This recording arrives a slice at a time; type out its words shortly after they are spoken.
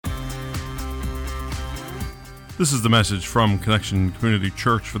This is the message from Connection Community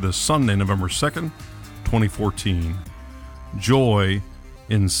Church for this Sunday, November 2nd, 2014. Joy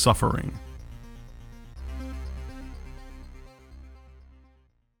in Suffering.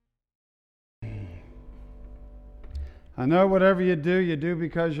 I know whatever you do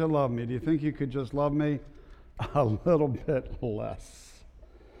because you love me. Do you think you could just love me a little bit less?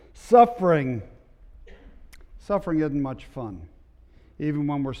 Suffering isn't much fun, even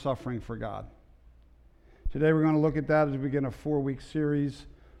when we're suffering for God. Today we're going to look at that as we begin a 4-week series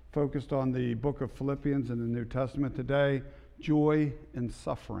focused on the book of Philippians in the New Testament. Today, joy in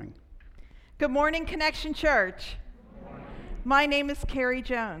suffering. Good morning, Connection Church. Good morning. My name is Carrie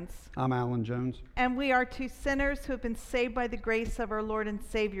Jones. I'm Alan Jones. And we are two sinners who have been saved by the grace of our Lord and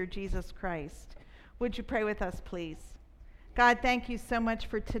Savior, Jesus Christ. Would you pray with us, please? God, thank you so much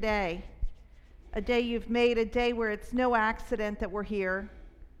for today. A day you've made, a day where it's no accident that we're here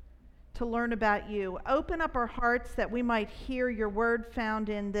to learn about you. Open up our hearts that we might hear your word found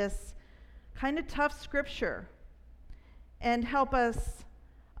in this kind of tough scripture, and help us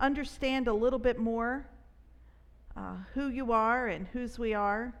understand a little bit more who you are and whose we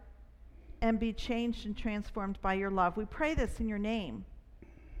are, and be changed and transformed by your love. We pray this in your name.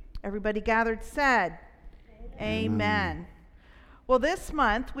 Everybody gathered said, Amen. Well, this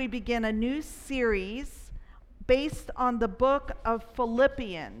month we begin a new series based on the book of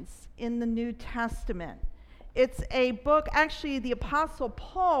Philippians in the New Testament. It's a book, actually the Apostle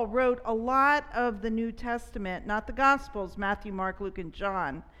Paul wrote a lot of the New Testament, not the Gospels, Matthew, Mark, Luke, and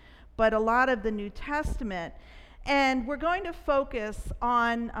John, but a lot of the New Testament. And we're going to focus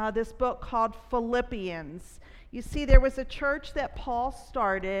on this book called Philippians. You see, there was a church that Paul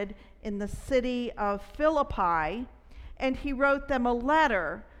started in the city of Philippi, and he wrote them a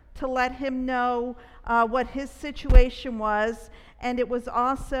letter to let him know what his situation was, and it was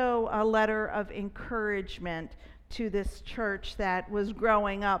also a letter of encouragement to this church that was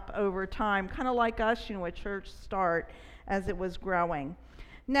growing up over time, kind of like us, a church start as it was growing.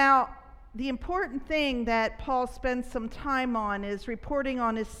 Now, the important thing that Paul spends some time on is reporting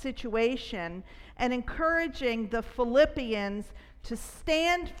on his situation and encouraging the Philippians to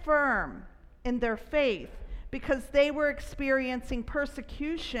stand firm in their faith, because they were experiencing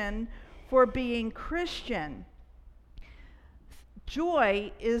persecution for being Christian.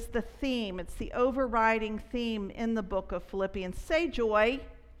 Joy is the theme. It's the overriding theme in the book of Philippians. Say joy.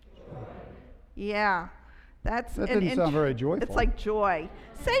 Joy. Yeah. That didn't sound very joyful. It's like joy.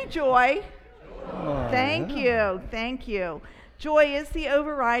 Say joy. Joy. Thank you. Joy is the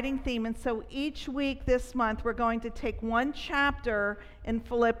overriding theme, and so each week this month we're going to take one chapter in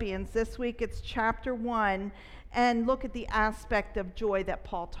Philippians. This week it's chapter 1, and look at the aspect of joy that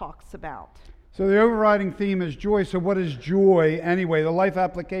Paul talks about. So the overriding theme is joy. So what is joy anyway? The Life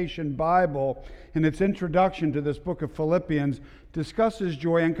Application Bible, in its introduction to this book of Philippians, discusses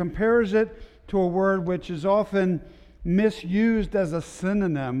joy and compares it to a word which is often misused as a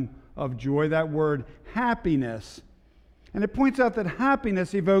synonym of joy, that word happiness. And it points out that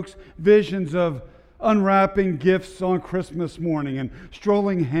happiness evokes visions of unwrapping gifts on Christmas morning and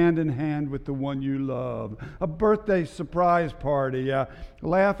strolling hand in hand with the one you love, a birthday surprise party,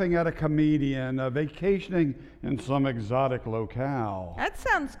 laughing at a comedian, vacationing in some exotic locale. That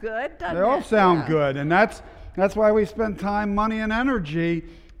sounds good, doesn't it? They all sound good, and that's why we spend time, money, and energy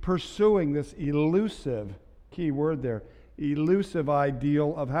pursuing this elusive, key word there, elusive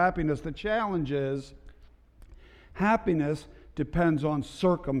ideal of happiness. The challenge is happiness depends on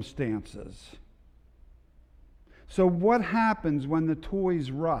circumstances. So what happens when the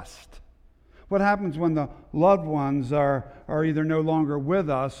toys rust? What happens when the loved ones are either no longer with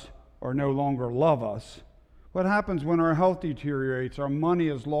us or no longer love us? What happens when our health deteriorates, our money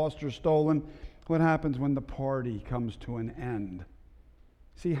is lost or stolen? What happens when the party comes to an end?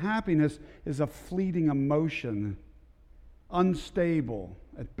 See, happiness is a fleeting emotion, unstable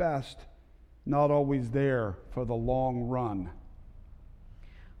at best, not always there for the long run.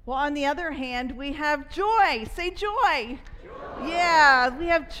 Well, on the other hand, we have joy. Say joy. Joy. Yeah, we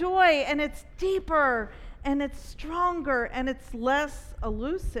have joy, and it's deeper, and it's stronger, and it's less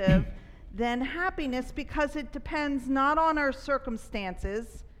elusive than happiness, because it depends not on our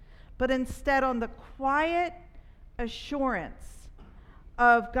circumstances, but instead on the quiet assurance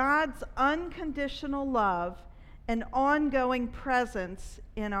of God's unconditional love and ongoing presence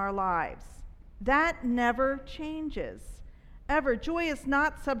in our lives. That never changes, ever. Joy is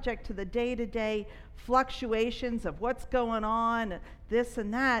not subject to the day-to-day fluctuations of what's going on, this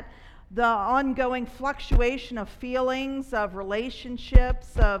and that, the ongoing fluctuation of feelings, of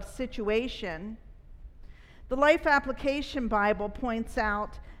relationships, of situation. The Life Application Bible points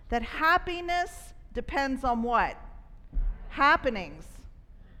out that happiness depends on what? Happenings.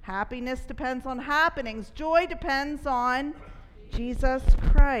 Happiness depends on happenings. Joy depends on Jesus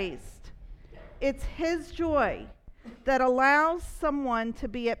Christ. It's his joy that allows someone to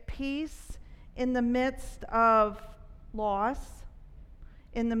be at peace in the midst of loss,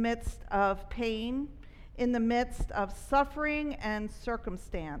 in the midst of pain, in the midst of suffering and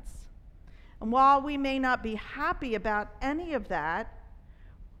circumstance. And while we may not be happy about any of that,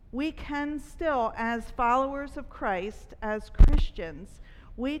 we can still, as followers of Christ, as Christians,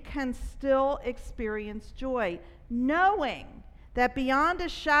 we can still experience joy, knowing that beyond a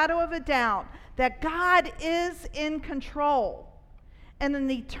shadow of a doubt, that God is in control. And an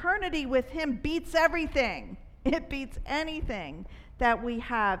eternity with him beats everything. It beats anything that we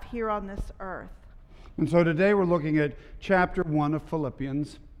have here on this earth. And so today we're looking at chapter 1 of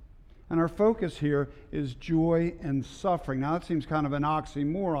Philippians. And our focus here is joy and suffering. Now, that seems kind of an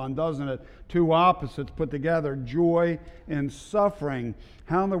oxymoron, doesn't it? Two opposites put together, joy and suffering.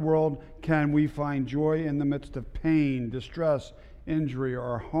 How in the world can we find joy in the midst of pain, distress, injury,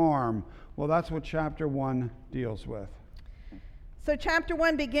 or harm? Well, that's what chapter 1 deals with. So chapter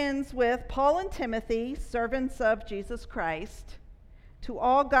 1 begins with Paul and Timothy, servants of Jesus Christ, to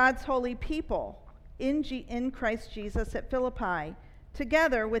all God's holy people in Christ Jesus at Philippi,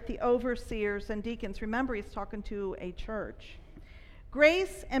 together with the overseers and deacons. Remember, he's talking to a church.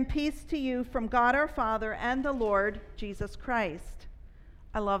 Grace and peace to you from God our Father and the Lord Jesus Christ.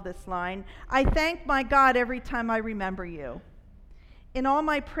 I love this line. I thank my God every time I remember you. In all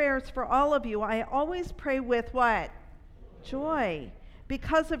my prayers for all of you, I always pray with what? Joy,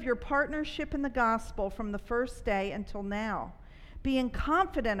 because of your partnership in the gospel from the first day until now, being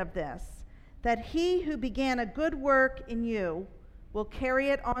confident of this, that he who began a good work in you will carry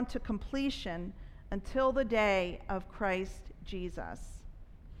it on to completion until the day of Christ Jesus.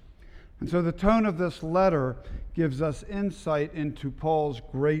 And so the tone of this letter gives us insight into Paul's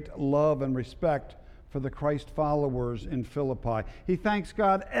great love and respect for the Christ followers in Philippi. He thanks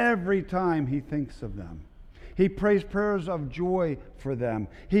God every time he thinks of them. He prays prayers of joy for them.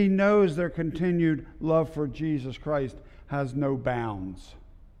 He knows their continued love for Jesus Christ has no bounds.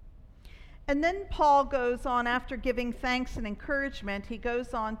 And then Paul goes on, after giving thanks and encouragement, he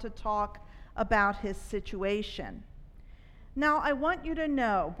goes on to talk about his situation. Now, I want you to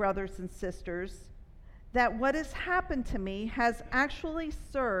know, brothers and sisters, that what has happened to me has actually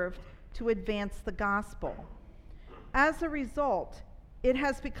served to advance the gospel. As a result, it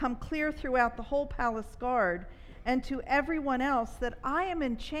has become clear throughout the whole palace guard and to everyone else that I am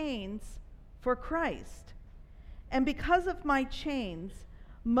in chains for Christ. And because of my chains,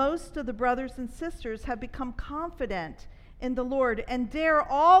 most of the brothers and sisters have become confident in the Lord and dare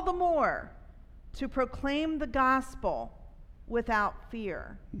all the more to proclaim the gospel without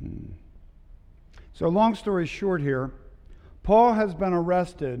fear. So long story short here, Paul has been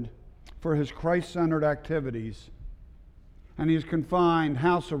arrested for his Christ-centered activities, and he is confined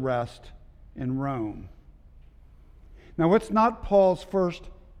house arrest in Rome. Now, it's not Paul's first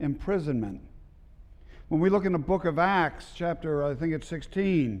imprisonment. When we look in the book of Acts, chapter, I think it's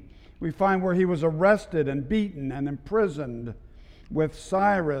 16, we find where he was arrested and beaten and imprisoned with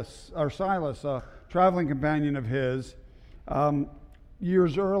Silas, a traveling companion of his,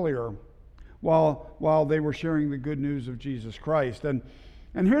 years earlier, while they were sharing the good news of Jesus Christ. And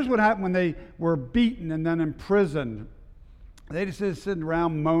here's what happened when they were beaten and then imprisoned. They just sitting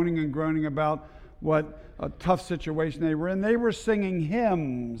around moaning and groaning about what a tough situation they were in. They were singing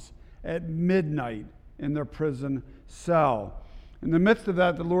hymns at midnight in their prison cell. In the midst of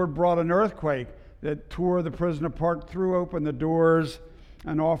that, the Lord brought an earthquake that tore the prison apart, threw open the doors,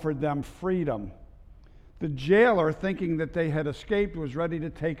 and offered them freedom. The jailer, thinking that they had escaped, was ready to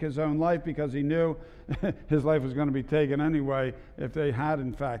take his own life because he knew his life was going to be taken anyway if they had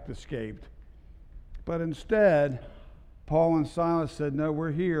in fact escaped. But instead, Paul and Silas said, no,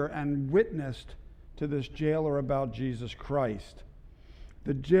 we're here, and witnessed to this jailer about Jesus Christ.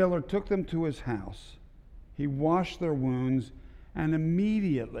 The jailer took them to his house. He washed their wounds, and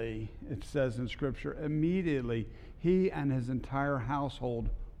immediately, it says in Scripture, immediately he and his entire household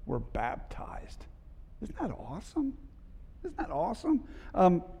were baptized. Isn't that awesome? Isn't that awesome?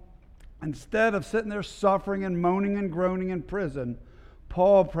 Instead of sitting there suffering and moaning and groaning in prison,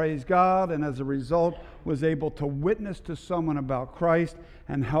 Paul praised God, and as a result was able to witness to someone about Christ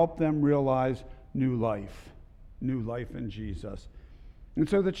and help them realize new life in Jesus. And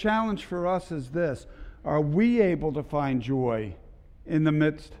so the challenge for us is this: are we able to find joy in the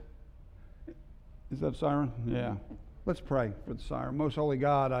midst? Is that siren? Yeah. Let's pray for the siren. Most holy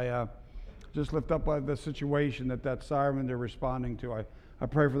God, I just lift up the situation that siren they're responding to. I I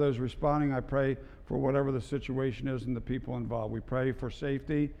pray for those responding. I pray for whatever the situation is and the people involved. We pray for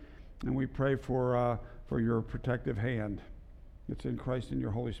safety, and we pray for your protective hand. It's in Christ and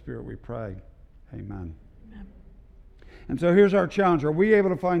your Holy Spirit we pray. Amen. Amen. And so here's our challenge. Are we able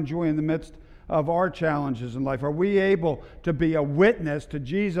to find joy in the midst of our challenges in life? Are we able to be a witness to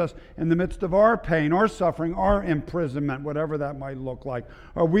Jesus in the midst of our pain, our suffering, our imprisonment, whatever that might look like?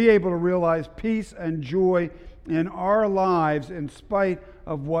 Are we able to realize peace and joy in our lives in spite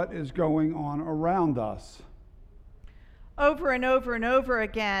of what is going on around us? Over and over and over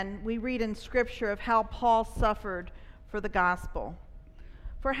again, we read in Scripture of how Paul suffered for the gospel,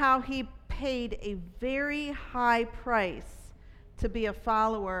 for how he paid a very high price to be a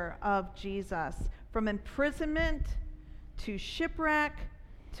follower of Jesus, from imprisonment to shipwreck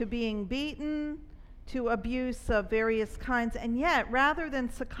to being beaten to abuse of various kinds. And yet, rather than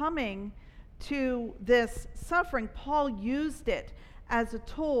succumbing to this suffering, Paul used it as a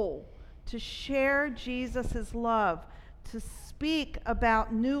tool to share Jesus' love, to speak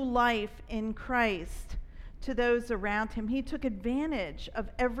about new life in Christ to those around him. He took advantage of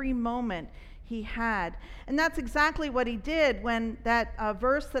every moment he had. And that's exactly what he did when that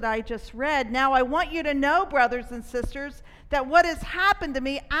verse that I just read, "Now I want you to know, brothers and sisters, that what has happened to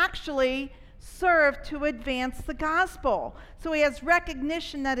me actually served to advance the gospel." So he has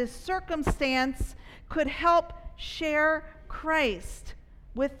recognition that his circumstance could help share Christ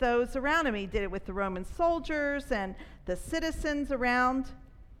with those around him. He did it with the Roman soldiers and the citizens around.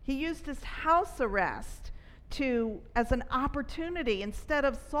 He used his house arrest as an opportunity, instead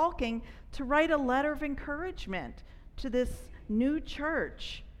of sulking, to write a letter of encouragement to this new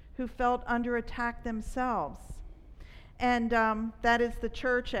church who felt under attack themselves. And that is the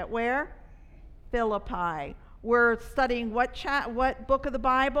church at where? Philippi. We're studying what book of the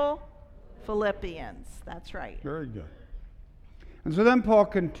Bible? Philippians. That's right. Very good. And so then Paul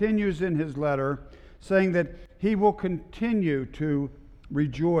continues in his letter saying that he will continue to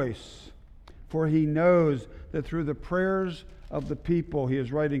rejoice, for he knows that through the prayers of the people he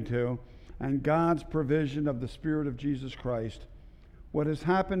is writing to and God's provision of the Spirit of Jesus Christ, what has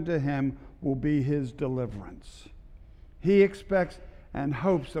happened to him will be his deliverance. He expects and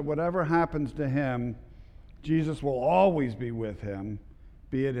hopes that whatever happens to him, Jesus will always be with him,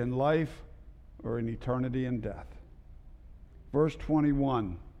 be it in life or in eternity and death. Verse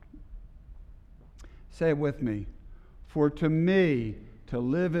 21. Say it with me. "For to me, to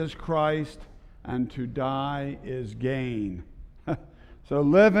live is Christ, and to die is gain." So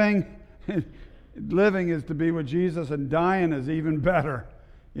living is to be with Jesus, and dying is even better.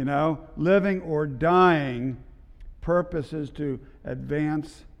 You know, living or dying, purpose is to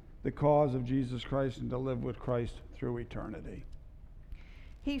advance the cause of Jesus Christ and to live with Christ through eternity.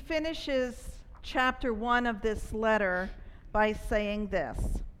 He finishes chapter 1 of this letter by saying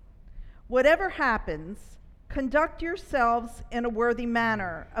this: "Whatever happens, conduct yourselves in a worthy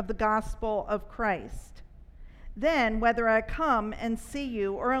manner of the gospel of Christ. Then, whether I come and see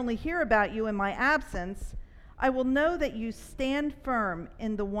you or only hear about you in my absence, I will know that you stand firm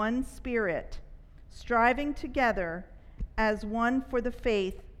in the one Spirit, striving together as one for the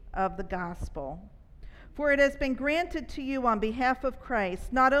faith of the gospel. For it has been granted to you on behalf of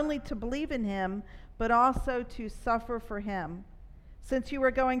Christ not only to believe in him, but also to suffer for him, since you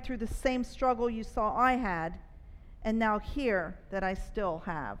are going through the same struggle you saw I had, and now hear that I still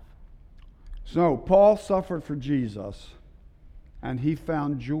have." So Paul suffered for Jesus, and he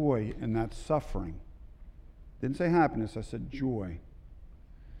found joy in that suffering. Didn't say happiness, I said joy.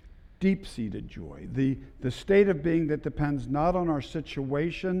 Deep-seated joy. The state of being that depends not on our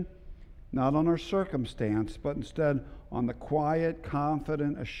situation, not on our circumstance, but instead on the quiet,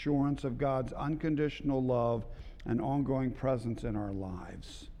 confident assurance of God's unconditional love and ongoing presence in our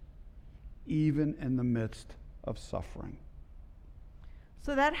lives, even in the midst of suffering.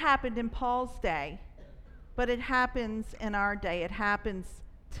 So that happened in Paul's day, but it happens in our day. It happens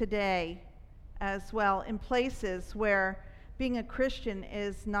today as well, in places where being a Christian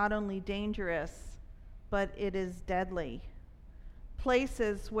is not only dangerous, but it is deadly.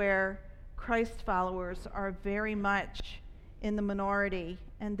 Places where Christ followers are very much in the minority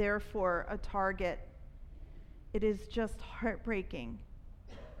and therefore a target. It is just heartbreaking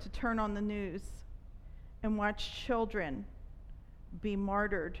to turn on the news and watch children be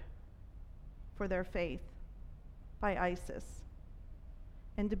martyred for their faith by ISIS,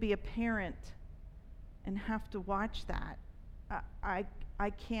 and to be a parent and have to watch that.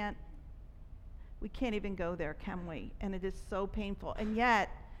 We can't even go there, can we? And it is so painful. And yet,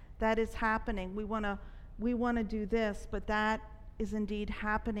 that is happening. We want to do this, but that is indeed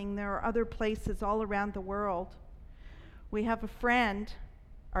happening. There are other places all around the world. We have a friend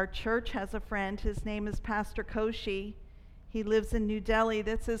Our church has a friend. His name is Pastor Koshi. He lives in New Delhi.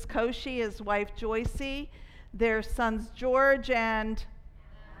 This is Koshi, his wife Joycey, their sons George and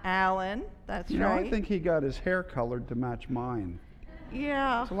Alan. That's right. I think he got his hair colored to match mine.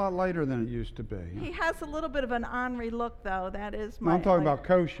 Yeah. It's a lot lighter than it used to be. He has a little bit of an ornery look, though. That is my. No, I'm talking about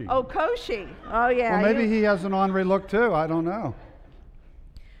Koshi. Oh, Koshi. Oh, yeah. Well, maybe he has an ornery look too. I don't know.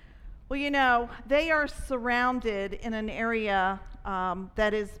 Well, they are surrounded in an area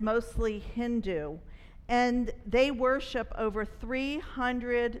that is mostly Hindu, and they worship over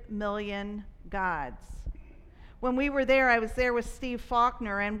 300 million gods. When we were there, I was there with Steve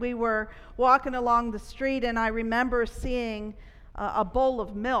Faulkner, and we were walking along the street, and I remember seeing a bowl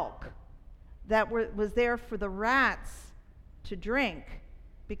of milk that was there for the rats to drink,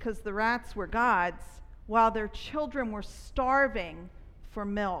 because the rats were gods, while their children were starving for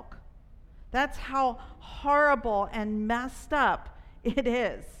milk. That's how horrible and messed up it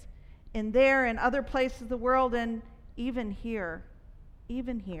is in there and other places of the world, and even here.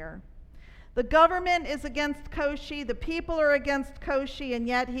 The government is against Koshi, the people are against Koshi, and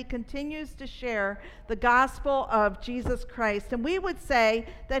yet he continues to share the gospel of Jesus Christ. And we would say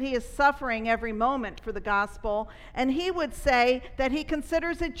that he is suffering every moment for the gospel, and he would say that he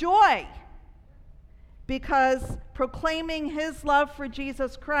considers it joy, because proclaiming his love for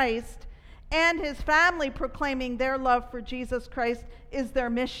Jesus Christ and his family proclaiming their love for Jesus Christ is their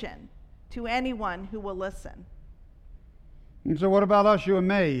mission to anyone who will listen. And so what about us, you and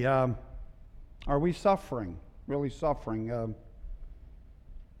me? Are we suffering, really suffering?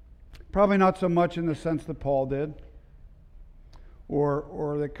 Probably not so much in the sense that Paul did,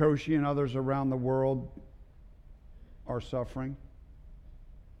 or that Koshi and others around the world are suffering.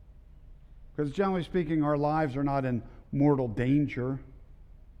 Because generally speaking, our lives are not in mortal danger.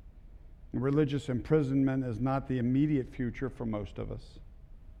 Religious imprisonment is not the immediate future for most of us.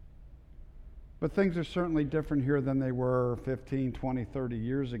 But things are certainly different here than they were 15, 20, 30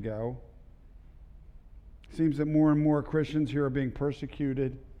 years ago. It seems that more and more Christians here are being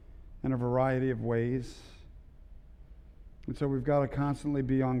persecuted in a variety of ways. And so we've got to constantly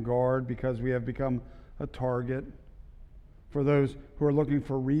be on guard, because we have become a target for those who are looking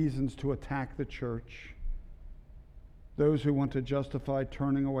for reasons to attack the church. Those who want to justify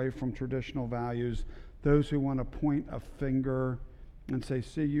turning away from traditional values, those who want to point a finger and say,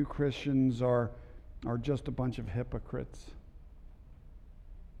 see, you Christians are just a bunch of hypocrites.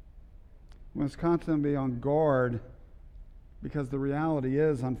 We must constantly be on guard, because the reality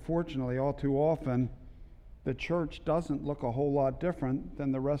is, unfortunately, all too often, the church doesn't look a whole lot different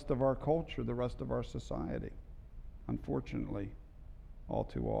than the rest of our culture, the rest of our society. Unfortunately, all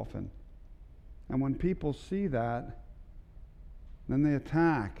too often. And when people see that, then they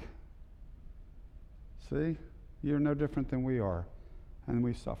attack. See, you're no different than we are, and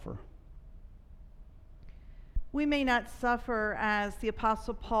we suffer. We may not suffer as the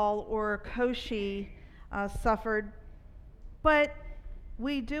Apostle Paul or Koshi suffered, but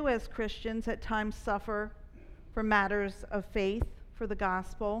we do as Christians at times suffer for matters of faith, for the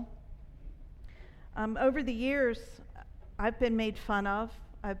gospel. Over the years, I've been made fun of.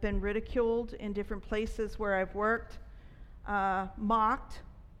 I've been ridiculed in different places where I've worked, mocked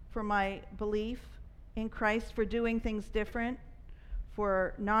for my belief in Christ, for doing things different,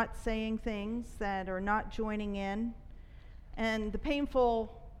 for not saying things that are not joining in. And the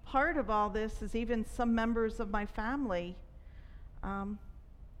painful part of all this is even some members of my family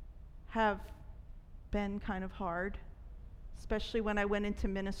have been kind of hard, especially when I went into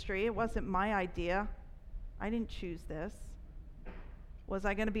ministry. It wasn't my idea. I didn't choose this. Was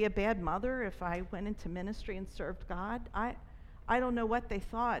I going to be a bad mother if I went into ministry and served God? I don't know what they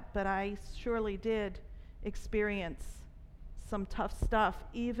thought, but I surely did experience some tough stuff,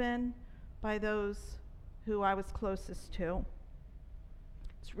 even by those who I was closest to.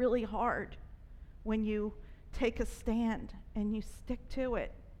 It's really hard when you take a stand and you stick to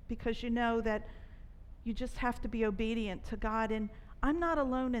it, because you know that you just have to be obedient to God. And I'm not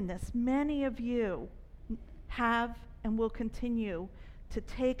alone in this. Many of you have and will continue to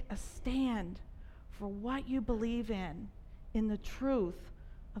take a stand for what you believe in the truth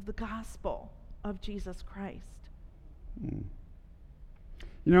of the gospel of Jesus Christ. You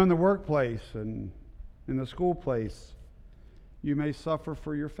know, in the workplace and in the school place, you may suffer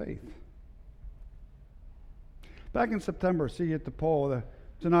for your faith. Back in September, see at the pole,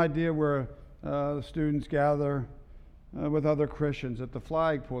 it's an idea where the students gather with other Christians at the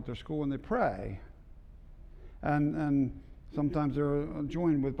flagpole at their school and they pray. And sometimes they're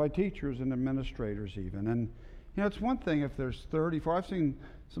joined with by teachers and administrators even. And you know, it's one thing if there's 34, I've seen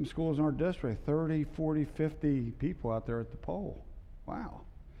some schools in our district, 30, 40, 50 people out there at the pole. Wow.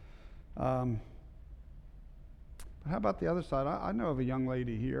 But how about the other side? I know of a young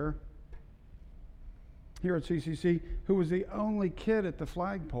lady here at CCC who was the only kid at the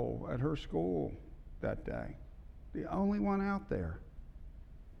flagpole at her school that day. The only one out there.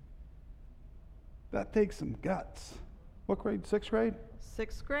 That takes some guts. What grade? 6th grade?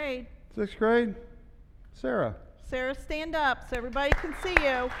 6th grade. 6th grade? Sarah. Sarah, stand up so everybody can see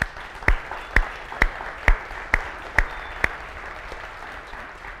you.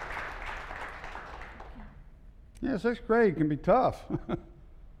 Yeah, 6th grade can be tough,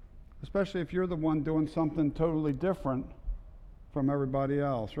 especially if you're the one doing something totally different from everybody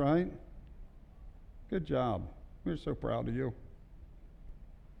else, right? Good job. We're so proud of you.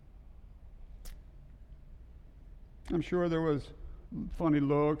 I'm sure there was funny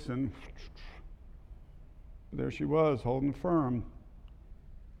looks, and there she was, holding firm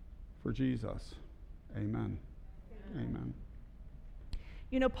for Jesus. Amen. Amen.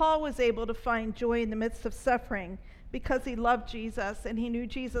 You know, Paul was able to find joy in the midst of suffering because he loved Jesus and he knew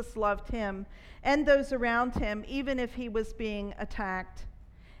Jesus loved him and those around him, even if he was being attacked.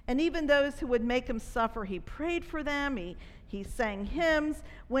 And even those who would make him suffer, he prayed for them. He sang hymns.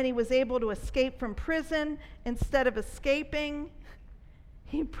 When he was able to escape from prison, instead of escaping,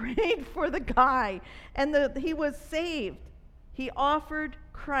 he prayed for the guy, and he was saved. He offered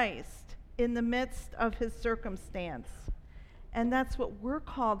Christ in the midst of his circumstance. And that's what we're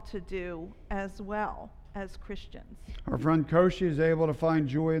called to do as well as Christians. Our friend Koshi is able to find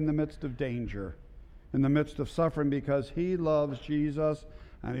joy in the midst of danger, in the midst of suffering, because he loves Jesus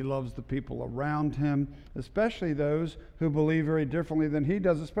and he loves the people around him, especially those who believe very differently than he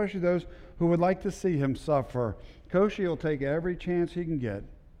does, especially those who would like to see him suffer. Koshi will take every chance he can get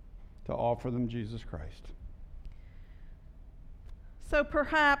to offer them Jesus Christ. So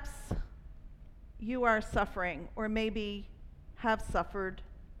perhaps you are suffering, or maybe have suffered,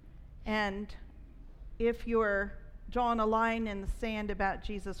 and if you're drawing a line in the sand about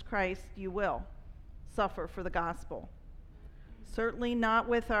Jesus Christ, you will suffer for the gospel. Certainly not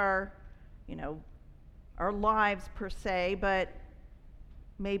with our lives per se, but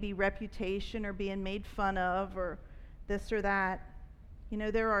maybe reputation or being made fun of or this or that. You know,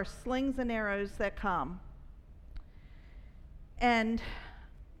 there are slings and arrows that come. And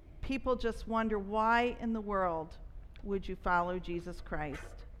people just wonder, why in the world would you follow Jesus Christ?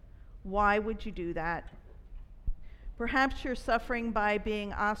 Why would you do that? Perhaps you're suffering by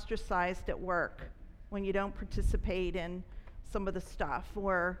being ostracized at work when you don't participate in some of the stuff,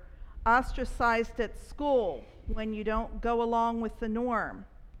 or ostracized at school when you don't go along with the norm,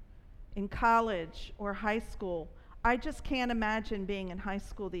 in college or high school. I just can't imagine being in high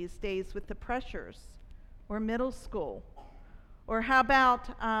school these days with the pressures, or middle school. Or how about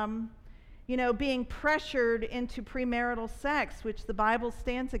being pressured into premarital sex, which the Bible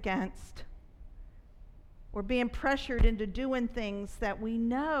stands against, or being pressured into doing things that we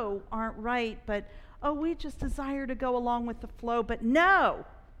know aren't right, but we just desire to go along with the flow. But no,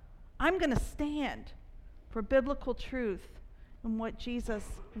 I'm going to stand for biblical truth and what Jesus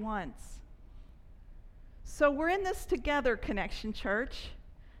wants. So we're in this together, Connection Church,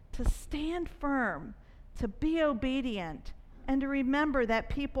 to stand firm, to be obedient, and to remember that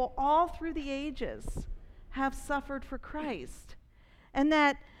people all through the ages have suffered for Christ, and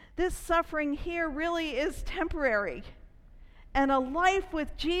that this suffering here really is temporary. And a life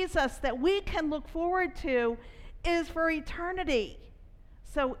with Jesus that we can look forward to is for eternity.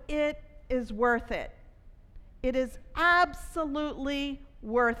 So it is worth it. It is absolutely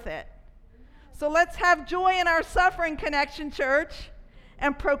worth it. So let's have joy in our suffering, Connection Church,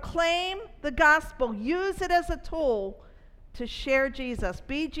 and proclaim the gospel. Use it as a tool to share Jesus.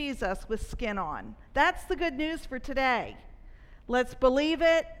 Be Jesus with skin on. That's the good news for today. Let's believe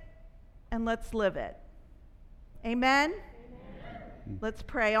it and let's live it. Amen? Let's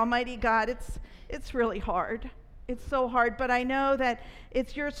pray. Almighty God, it's really hard. It's so hard, but I know that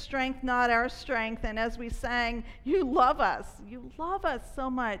it's your strength, not our strength. And as we sang, you love us. You love us so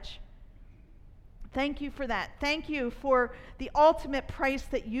much. Thank you for that. Thank you for the ultimate price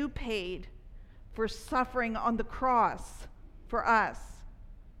that you paid for suffering on the cross for us,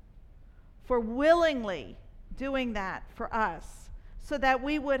 for willingly doing that for us, so that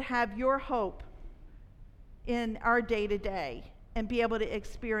we would have your hope in our day-to-day and be able to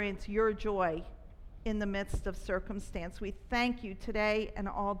experience your joy in the midst of circumstance. We thank you today and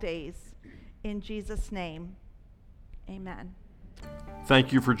all days. In Jesus' name, amen.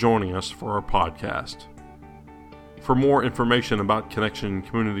 Thank you for joining us for our podcast. For more information about Connection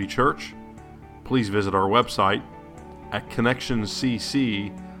Community Church, please visit our website at connectioncc.org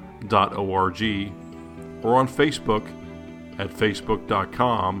or on Facebook at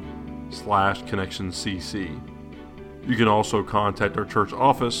facebook.com/connectioncc. 302-378-connectioncc. You can also contact our church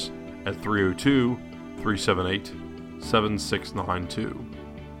office at 302-378-7692.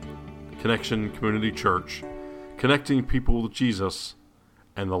 Connection Community Church, connecting people with Jesus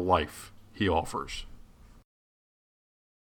and the life He offers.